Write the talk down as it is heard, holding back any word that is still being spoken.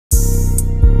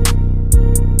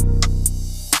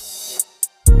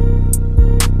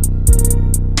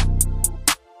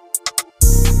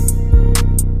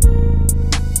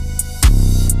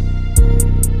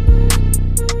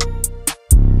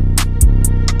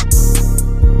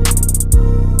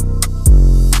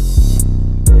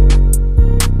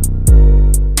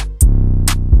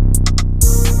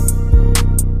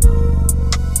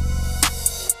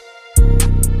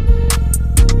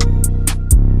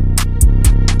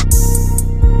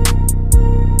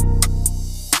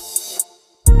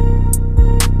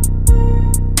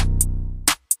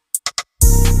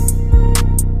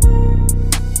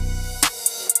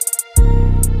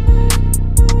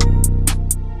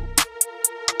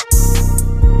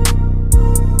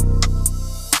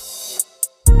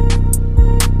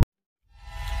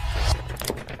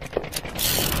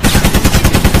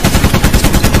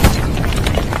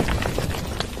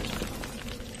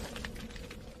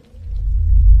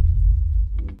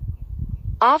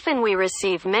Often we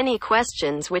receive many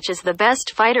questions: which is the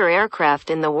best fighter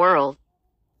aircraft in the world?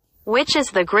 Which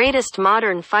is the greatest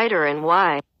modern fighter and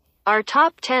why? Our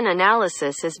top 10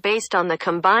 analysis is based on the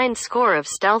combined score of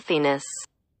stealthiness,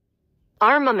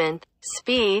 armament,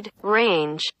 speed,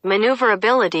 range,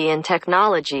 maneuverability and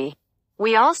technology.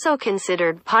 We also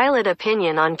considered pilot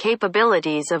opinion on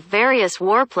capabilities of various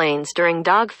warplanes during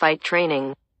dogfight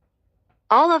training.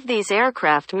 All of these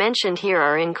aircraft mentioned here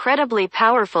are incredibly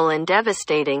powerful and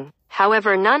devastating,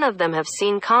 however none of them have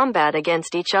seen combat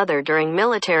against each other during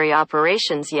military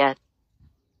operations yet.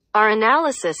 Our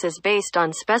analysis is based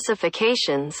on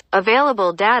specifications,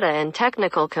 available data and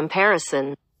technical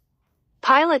comparison.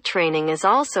 Pilot training is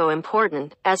also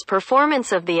important, as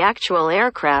performance of the actual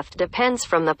aircraft depends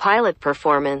from the pilot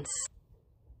performance.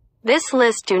 This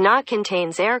list do not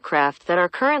contains aircraft that are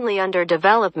currently under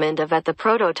development of at the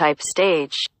prototype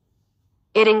stage.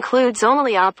 It includes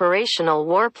only operational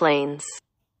warplanes.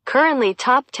 Currently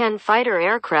top 10 fighter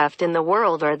aircraft in the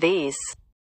world are these.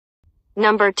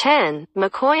 Number 10,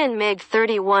 Mikoyan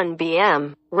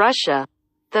MiG-31BM, Russia.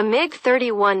 The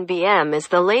MiG-31BM is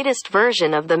the latest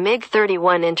version of the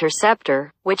MiG-31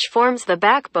 interceptor, which forms the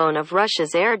backbone of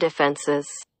Russia's air defenses.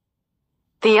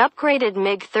 The upgraded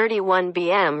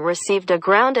MiG-31BM received a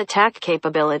ground attack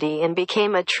capability and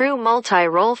became a true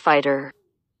multi-role fighter.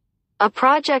 A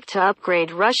project to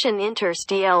upgrade Russian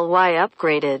Inter-STLY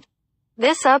upgraded.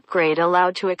 This upgrade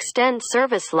allowed to extend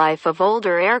service life of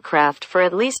older aircraft for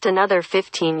at least another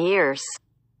 15 years.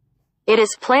 It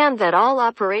is planned that all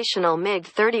operational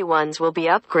MiG-31s will be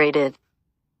upgraded.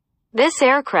 This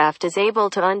aircraft is able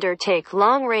to undertake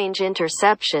long-range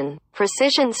interception,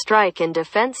 precision strike and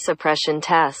defense suppression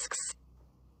tasks.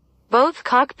 Both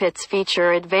cockpits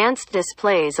feature advanced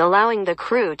displays allowing the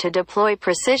crew to deploy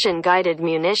precision-guided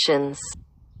munitions.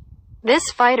 This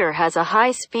fighter has a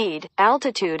high speed,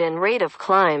 altitude and rate of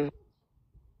climb.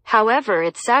 However,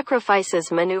 it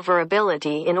sacrifices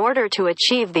maneuverability in order to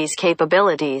achieve these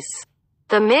capabilities.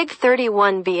 The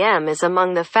MiG-31BM is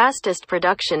among the fastest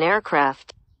production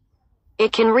aircraft.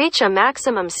 It can reach a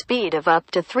maximum speed of up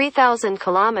to 3,000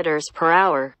 km per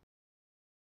hour.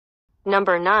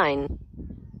 Number 9.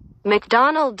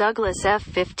 McDonnell Douglas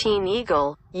F-15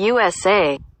 Eagle,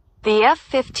 USA. The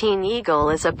F-15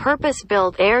 Eagle is a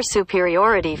purpose-built air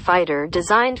superiority fighter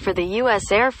designed for the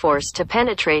U.S. Air Force to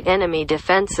penetrate enemy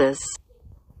defenses.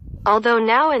 Although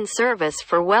now in service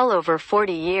for well over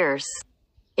 40 years,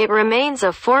 it remains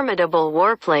a formidable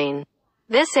warplane.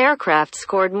 This aircraft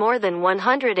scored more than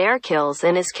 100 air kills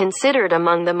and is considered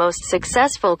among the most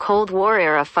successful Cold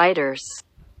War-era fighters.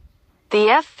 The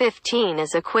F-15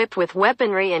 is equipped with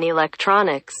weaponry and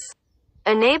electronics,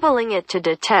 enabling it to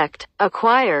detect,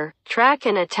 acquire, track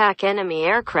and attack enemy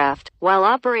aircraft, while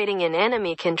operating in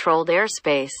enemy-controlled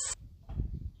airspace.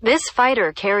 This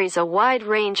fighter carries a wide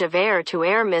range of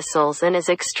air-to-air missiles and is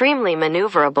extremely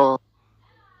maneuverable.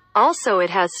 Also,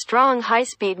 it has strong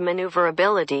high-speed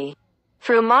maneuverability.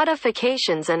 Through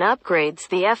modifications and upgrades,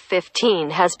 the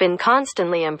F-15 has been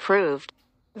constantly improved.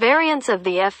 Variants of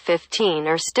the F-15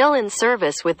 are still in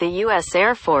service with the U.S.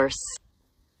 Air Force.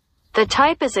 The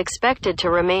type is expected to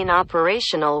remain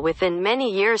operational within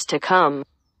many years to come.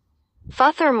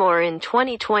 Furthermore, in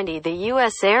 2020 the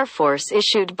U.S. Air Force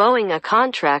issued Boeing a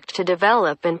contract to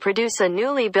develop and produce a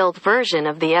newly built version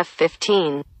of the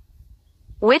F-15,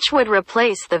 which would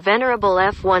replace the venerable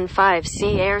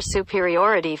F-15C air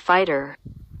superiority fighter.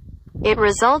 It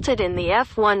resulted in the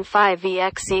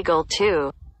F-15EX Eagle II.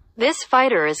 This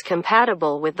fighter is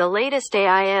compatible with the latest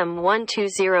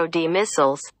AIM-120D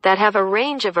missiles, that have a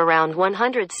range of around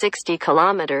 160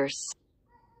 kilometers.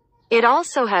 It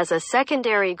also has a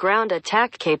secondary ground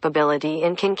attack capability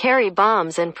and can carry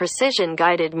bombs and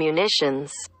precision-guided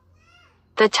munitions.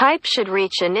 The type should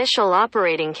reach initial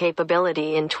operating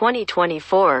capability in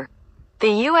 2024.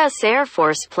 The U.S. Air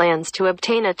Force plans to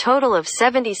obtain a total of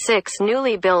 76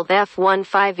 newly built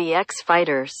F-15EX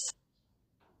fighters.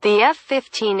 The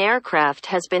F-15 aircraft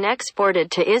has been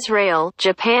exported to Israel,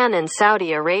 Japan and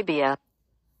Saudi Arabia.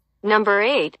 Number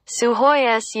 8,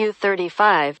 Sukhoi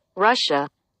Su-35, Russia.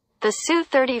 The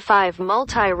Su-35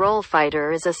 multi-role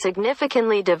fighter is a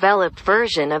significantly developed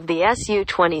version of the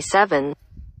Su-27.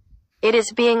 It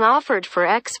is being offered for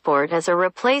export as a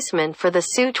replacement for the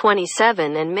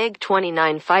Su-27 and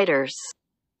MiG-29 fighters.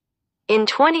 In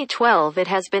 2012 it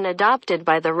has been adopted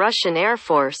by the Russian Air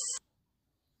Force.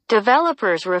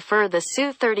 Developers refer the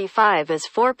Su-35 as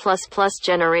 4++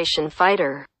 generation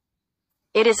fighter.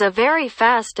 It is a very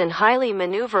fast and highly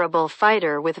maneuverable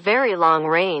fighter with very long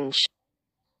range,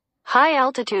 high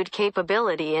altitude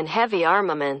capability and heavy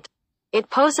armament. It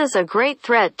poses a great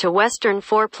threat to Western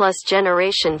 4+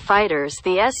 generation fighters.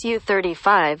 The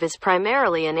Su-35 is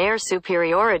primarily an air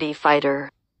superiority fighter.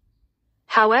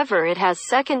 However, it has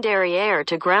secondary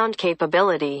air-to-ground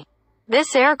capability.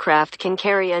 This aircraft can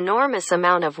carry enormous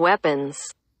amount of weapons.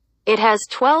 It has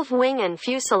 12 wing and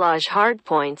fuselage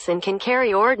hardpoints and can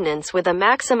carry ordnance with a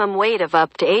maximum weight of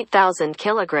up to 8,000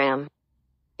 kg.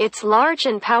 Its large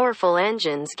and powerful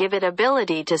engines give it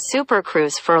ability to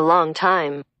supercruise for a long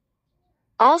time.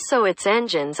 Also, its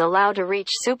engines allow to reach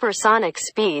supersonic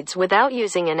speeds without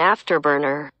using an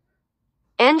afterburner.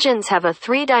 Engines have a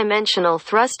three-dimensional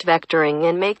thrust vectoring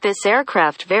and make this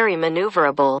aircraft very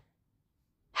maneuverable.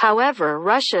 However,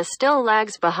 Russia still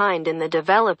lags behind in the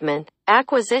development,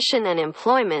 acquisition and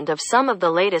employment of some of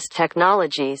the latest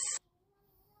technologies.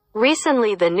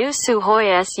 Recently, the new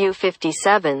Sukhoi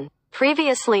Su-57,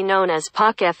 previously known as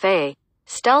PAK-FA,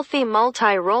 stealthy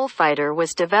multi-role fighter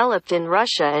was developed in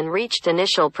Russia and reached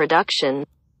initial production.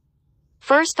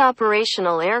 First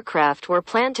operational aircraft were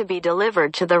planned to be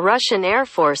delivered to the Russian Air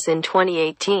Force in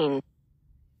 2018.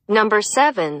 Number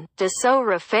 7. Dassault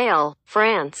Rafale,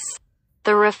 France.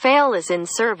 The Rafale is in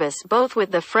service both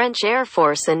with the French Air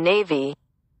Force and Navy.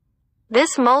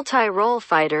 This multi-role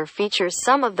fighter features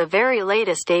some of the very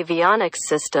latest avionics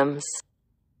systems.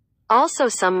 Also,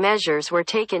 some measures were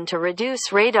taken to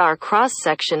reduce radar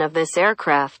cross-section of this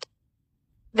aircraft.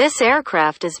 This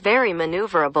aircraft is very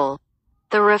maneuverable.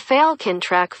 The Rafale can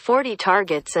track 40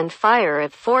 targets and fire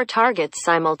at 4 targets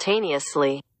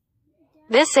simultaneously.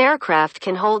 This aircraft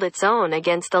can hold its own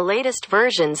against the latest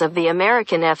versions of the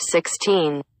American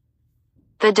F-16.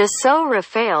 The Dassault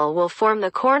Rafale will form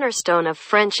the cornerstone of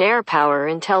French air power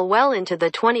until well into the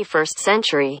 21st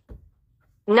century.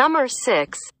 Number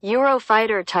 6.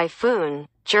 Eurofighter Typhoon,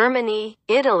 Germany,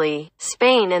 Italy,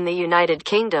 Spain and the United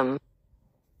Kingdom.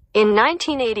 In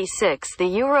 1986, the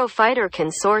Eurofighter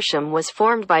Consortium was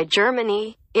formed by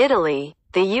Germany, Italy,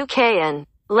 the UK and,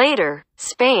 later,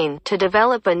 Spain, to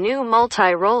develop a new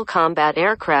multi-role combat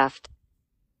aircraft.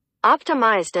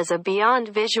 Optimized as a beyond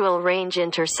visual range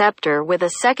interceptor with a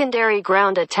secondary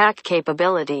ground attack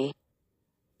capability.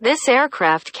 This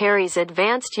aircraft carries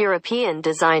advanced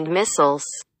European-designed missiles.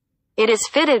 It is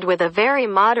fitted with a very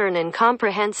modern and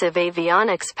comprehensive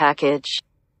avionics package.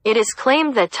 It is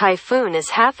claimed that Typhoon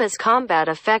is half as combat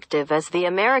effective as the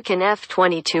American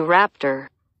F-22 Raptor.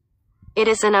 It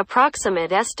is an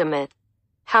approximate estimate.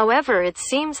 However, it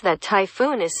seems that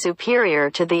Typhoon is superior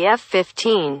to the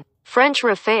F-15, French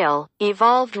Rafale,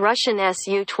 evolved Russian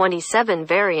Su-27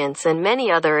 variants and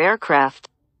many other aircraft.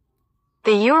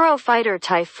 The Eurofighter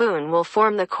Typhoon will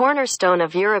form the cornerstone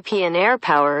of European air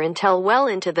power until well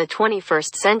into the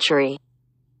 21st century.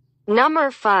 Number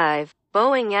 5.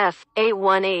 Boeing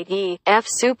F/A-18E F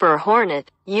Super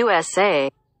Hornet, USA.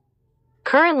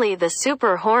 Currently, the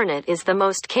Super Hornet is the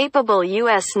most capable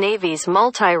U.S. Navy's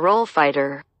multi-role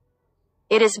fighter.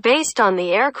 It is based on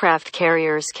the aircraft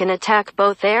carriers can attack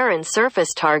both air and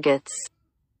surface targets.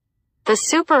 The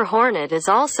Super Hornet is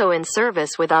also in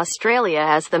service with Australia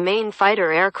as the main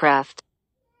fighter aircraft.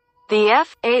 The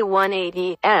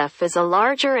F/A-18E-F is a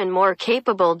larger and more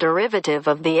capable derivative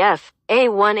of the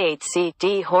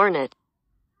F/A-18C-D Hornet.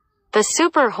 The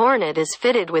Super Hornet is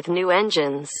fitted with new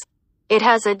engines. It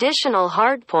has additional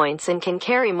hardpoints and can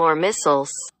carry more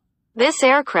missiles. This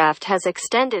aircraft has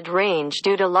extended range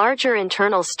due to larger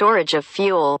internal storage of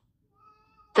fuel.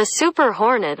 The Super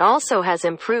Hornet also has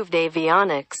improved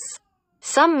avionics.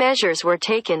 Some measures were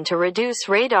taken to reduce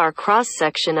radar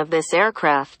cross-section of this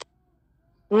aircraft.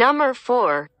 Number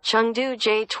 4. Chengdu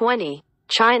J-20,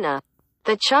 China.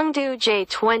 The Chengdu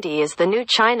J-20 is the new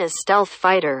China's stealth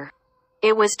fighter.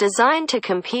 It was designed to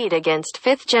compete against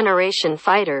fifth-generation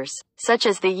fighters, such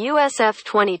as the US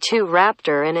F-22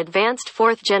 Raptor and advanced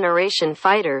fourth-generation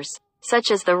fighters,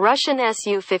 such as the Russian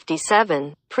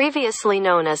Su-57, previously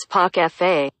known as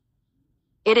PAK-FA.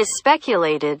 It is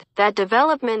speculated that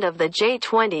development of the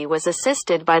J-20 was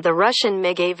assisted by the Russian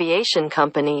MiG Aviation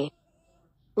Company.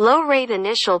 Low-rate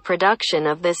initial production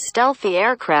of this stealthy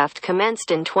aircraft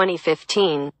commenced in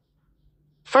 2015.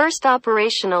 First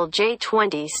operational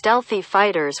J-20 stealthy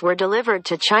fighters were delivered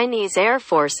to Chinese Air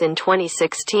Force in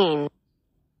 2016.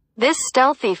 This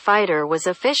stealthy fighter was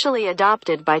officially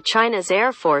adopted by China's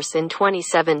Air Force in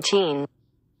 2017.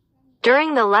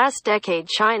 During the last decade,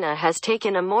 China has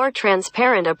taken a more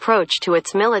transparent approach to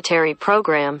its military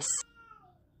programs.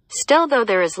 Still, though,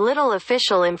 there is little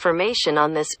official information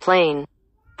on this plane.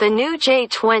 The new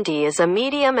J-20 is a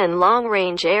medium and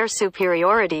long-range air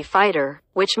superiority fighter,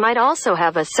 which might also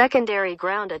have a secondary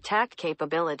ground attack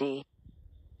capability.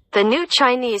 The new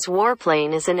Chinese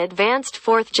warplane is an advanced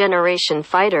fourth-generation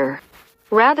fighter.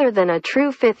 rather than a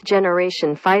true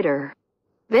fifth-generation fighter.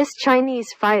 This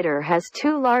Chinese fighter has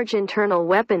 2 large internal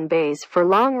weapon bays for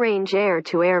long-range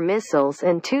air-to-air missiles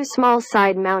and 2 small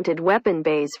side-mounted weapon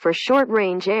bays for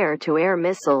short-range air-to-air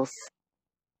missiles.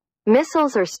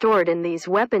 Missiles are stored in these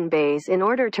weapon bays in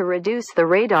order to reduce the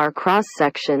radar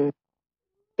cross-section.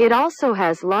 It also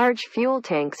has large fuel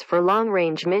tanks for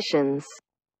long-range missions.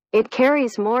 It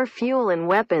carries more fuel and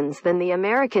weapons than the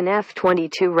American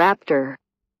F-22 Raptor.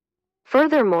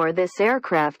 Furthermore, this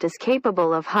aircraft is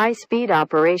capable of high-speed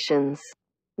operations.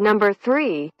 Number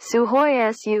 3.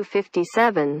 Sukhoi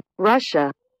Su-57,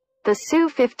 Russia. The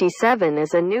Su-57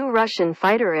 is a new Russian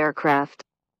fighter aircraft.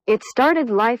 It started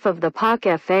life of the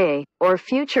PAK-FA, or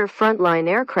Future Frontline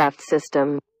Aircraft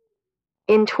System.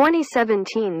 In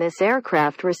 2017, this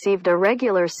aircraft received a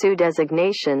regular Su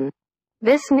designation.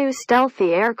 This new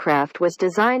stealthy aircraft was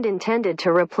intended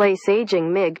to replace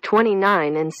aging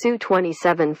MiG-29 and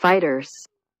Su-27 fighters.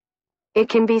 It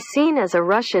can be seen as a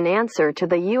Russian answer to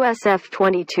the US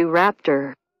F-22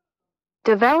 Raptor.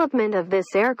 Development of this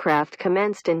aircraft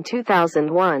commenced in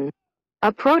 2001.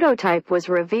 A prototype was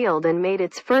revealed and made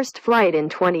its first flight in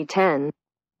 2010.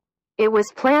 It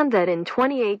was planned that in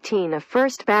 2018 a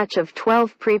first batch of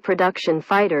 12 pre-production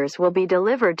fighters will be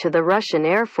delivered to the Russian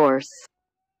Air Force.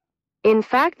 In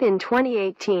fact, in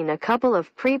 2018 a couple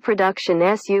of pre-production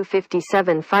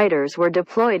Su-57 fighters were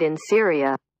deployed in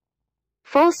Syria.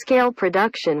 Full-scale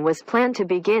production was planned to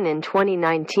begin in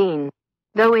 2019.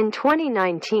 Though in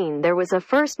 2019 there was a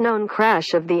first known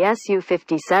crash of the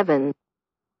Su-57.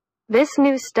 This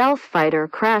new stealth fighter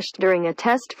crashed during a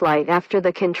test flight after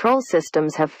the control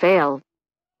systems have failed.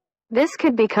 This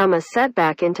could become a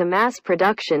setback into mass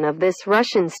production of this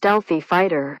Russian stealthy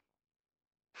fighter.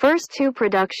 First 2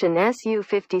 production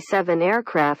Su-57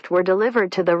 aircraft were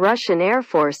delivered to the Russian Air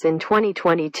Force in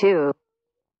 2022.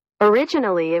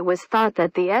 Originally it was thought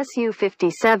that the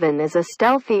Su-57 is a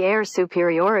stealthy air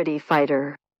superiority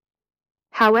fighter.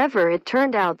 However, it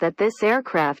turned out that this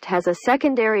aircraft has a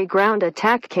secondary ground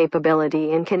attack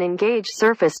capability and can engage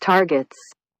surface targets.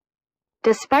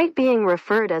 Despite being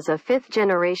referred as a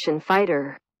fifth-generation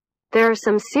fighter, there are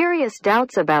some serious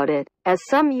doubts about it, as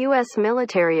some U.S.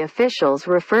 military officials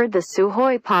referred the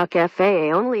Sukhoi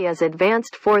PAK-FA only as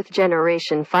advanced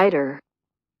fourth-generation fighter.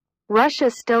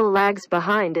 Russia still lags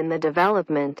behind in the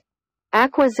development,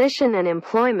 acquisition and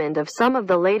employment of some of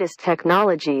the latest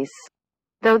technologies.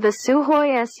 Though the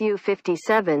Sukhoi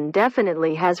Su-57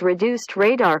 definitely has reduced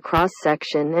radar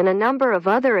cross-section and a number of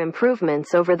other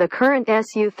improvements over the current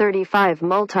Su-35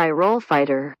 multi-role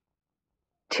fighter.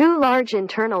 2 large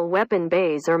internal weapon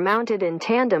bays are mounted in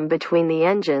tandem between the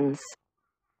engines.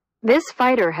 This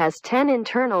fighter has 10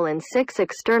 internal and 6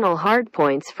 external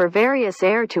hardpoints for various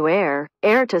air-to-air,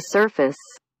 air-to-surface,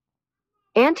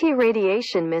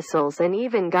 anti-radiation missiles and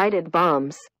even guided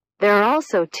bombs. There are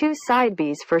also 2 side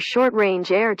Bs for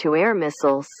short-range air-to-air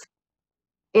missiles.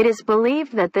 It is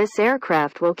believed that this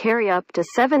aircraft will carry up to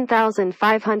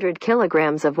 7,500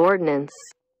 kilograms of ordnance.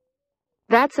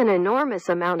 That's an enormous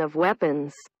amount of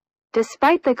weapons.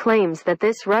 Despite the claims that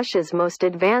this Russia's most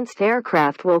advanced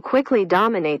aircraft will quickly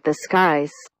dominate the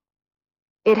skies,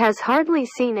 it has hardly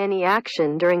seen any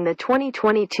action during the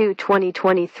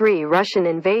 2022-2023 Russian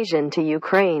invasion to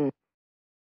Ukraine.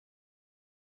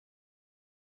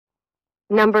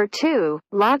 Number 2.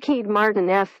 Lockheed Martin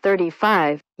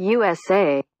F-35,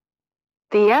 USA.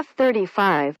 The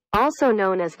F-35, also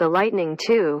known as the Lightning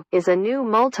II, is a new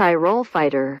multi-role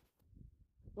fighter.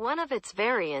 One of its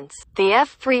variants, the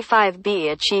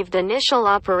F-35B, achieved initial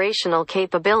operational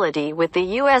capability with the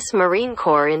U.S. Marine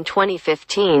Corps in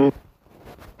 2015.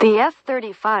 The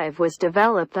F-35 was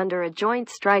developed under a Joint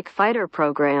Strike Fighter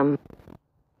program,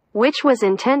 which was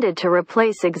intended to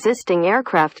replace existing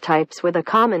aircraft types with a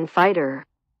common fighter.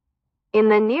 In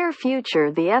the near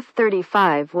future, the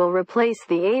F-35 will replace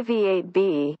the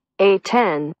AV-8B,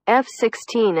 A-10,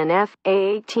 F-16 and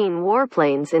F/A-18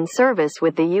 warplanes in service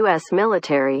with the U.S.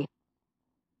 military.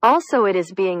 Also, it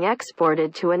is being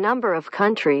exported to a number of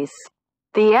countries.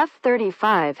 The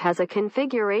F-35 has a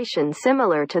configuration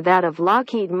similar to that of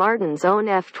Lockheed Martin's own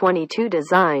F-22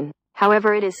 design,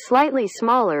 however it is slightly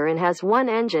smaller and has 1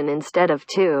 engine instead of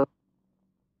 2.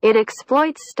 It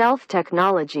exploits stealth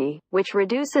technology, which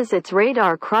reduces its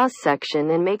radar cross-section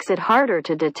and makes it harder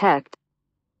to detect.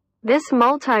 This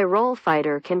multi-role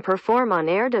fighter can perform on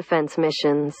air defense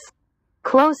missions,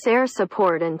 close air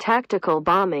support and tactical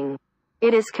bombing.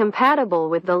 It is compatible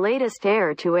with the latest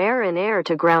air-to-air and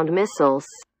air-to-ground missiles.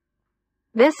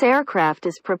 This aircraft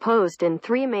is proposed in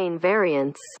 3 main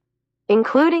variants.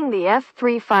 including the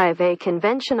F-35A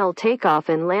conventional takeoff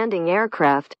and landing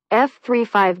aircraft,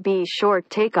 F-35B short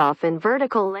takeoff and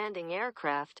vertical landing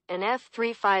aircraft, and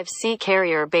F-35C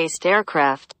carrier-based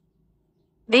aircraft.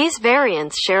 These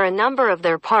variants share a number of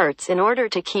their parts in order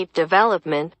to keep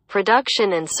development,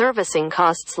 production and servicing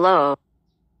costs low.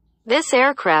 This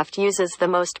aircraft uses the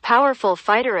most powerful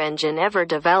fighter engine ever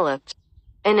developed.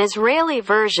 An Israeli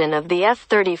version of the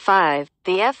F-35,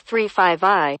 the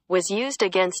F-35I, was used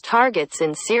against targets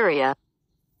in Syria.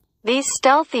 These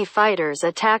stealthy fighters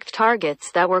attacked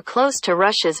targets that were close to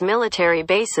Russia's military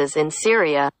bases in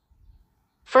Syria.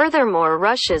 Furthermore,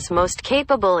 Russia's most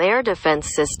capable air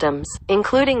defense systems,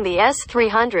 including the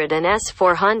S-300 and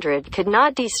S-400, could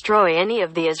not destroy any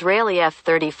of the Israeli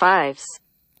F-35s.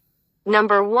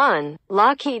 Number 1.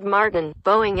 Lockheed Martin,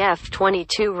 Boeing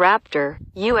F-22 Raptor,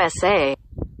 USA.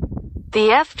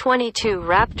 The F-22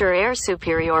 Raptor air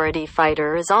superiority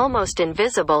fighter is almost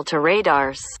invisible to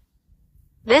radars.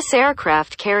 This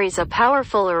aircraft carries a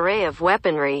powerful array of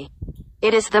weaponry.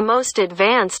 It is the most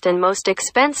advanced and most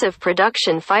expensive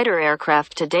production fighter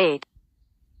aircraft to date.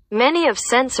 Many of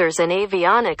sensors and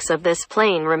avionics of this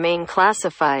plane remain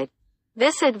classified.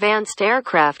 This advanced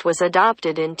aircraft was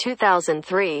adopted in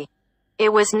 2003.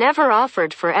 It was never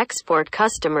offered for export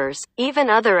customers, even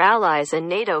other allies and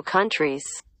NATO countries.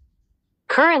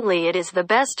 Currently it is the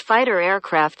best fighter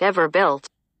aircraft ever built.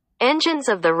 Engines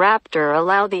of the Raptor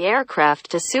allow the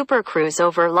aircraft to supercruise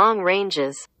over long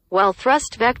ranges, while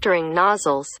thrust vectoring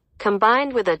nozzles,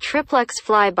 combined with a triplex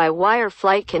fly-by-wire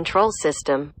flight control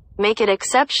system, make it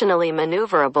exceptionally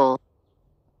maneuverable.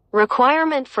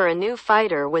 Requirement for a new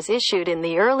fighter was issued in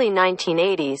the early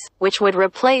 1980s, which would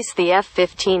replace the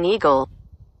F-15 Eagle.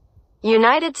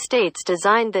 United States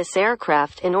designed this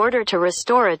aircraft in order to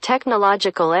restore a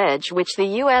technological edge which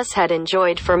the U.S. had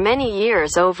enjoyed for many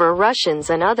years over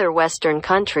Russians and other Western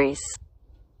countries.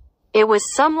 It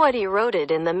was somewhat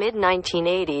eroded in the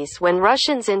mid-1980s when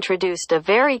Russians introduced a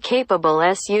very capable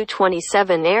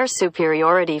Su-27 air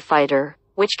superiority fighter,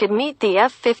 which could meet the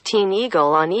F-15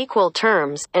 Eagle on equal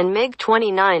terms, and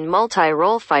MiG-29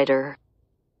 multi-role fighter.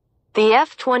 The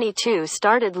F-22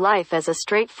 started life as a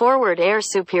straightforward air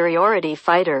superiority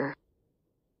fighter.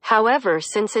 However,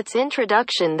 since its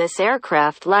introduction, this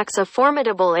aircraft lacks a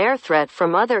formidable air threat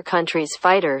from other countries'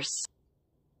 fighters.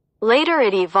 Later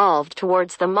it evolved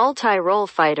towards the multi-role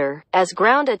fighter, as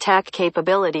ground attack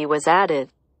capability was added.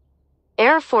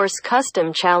 Air Force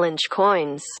Custom Challenge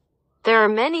Coins. There are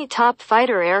many top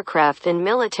fighter aircraft in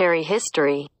military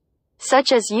history,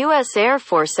 such as U.S. Air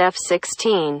Force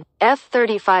F-16,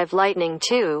 F-35 Lightning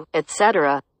II,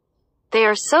 etc. They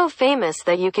are so famous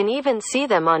that you can even see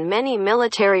them on many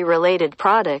military-related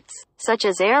products, such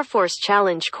as Air Force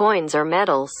Challenge coins or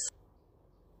medals.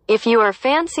 If you are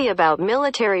fancy about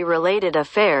military-related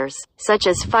affairs, such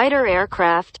as fighter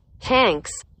aircraft,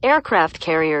 tanks, aircraft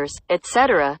carriers,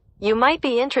 etc., you might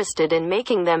be interested in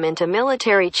making them into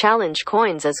military challenge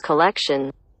coins as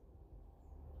collection.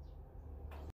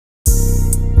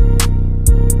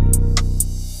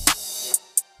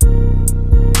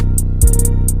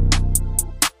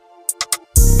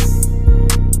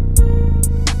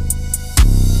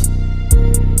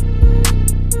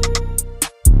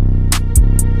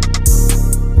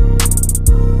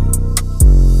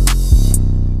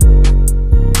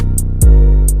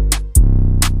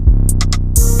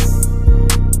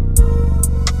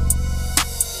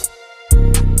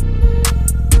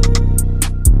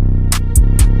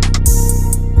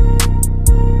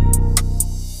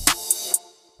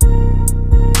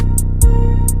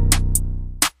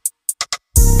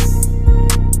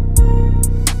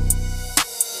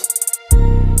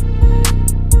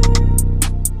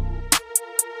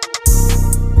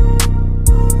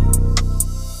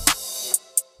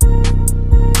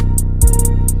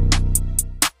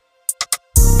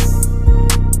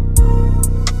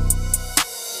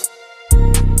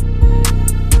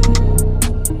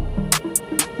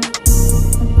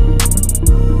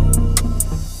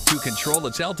 Control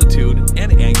its altitude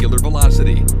and angular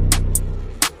velocity.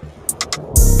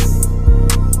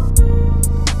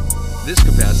 This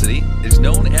capacity is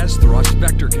known as thrust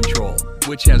vector control,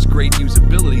 which has great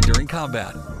usability during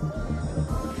combat.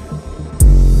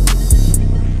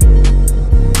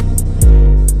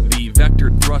 The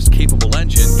vectored thrust-capable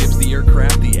engine gives the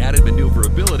aircraft the added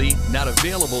maneuverability not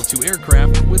available to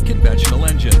aircraft with conventional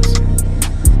engines.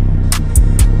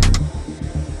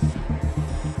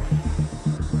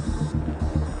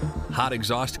 Hot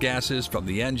exhaust gases from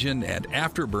the engine and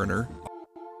afterburner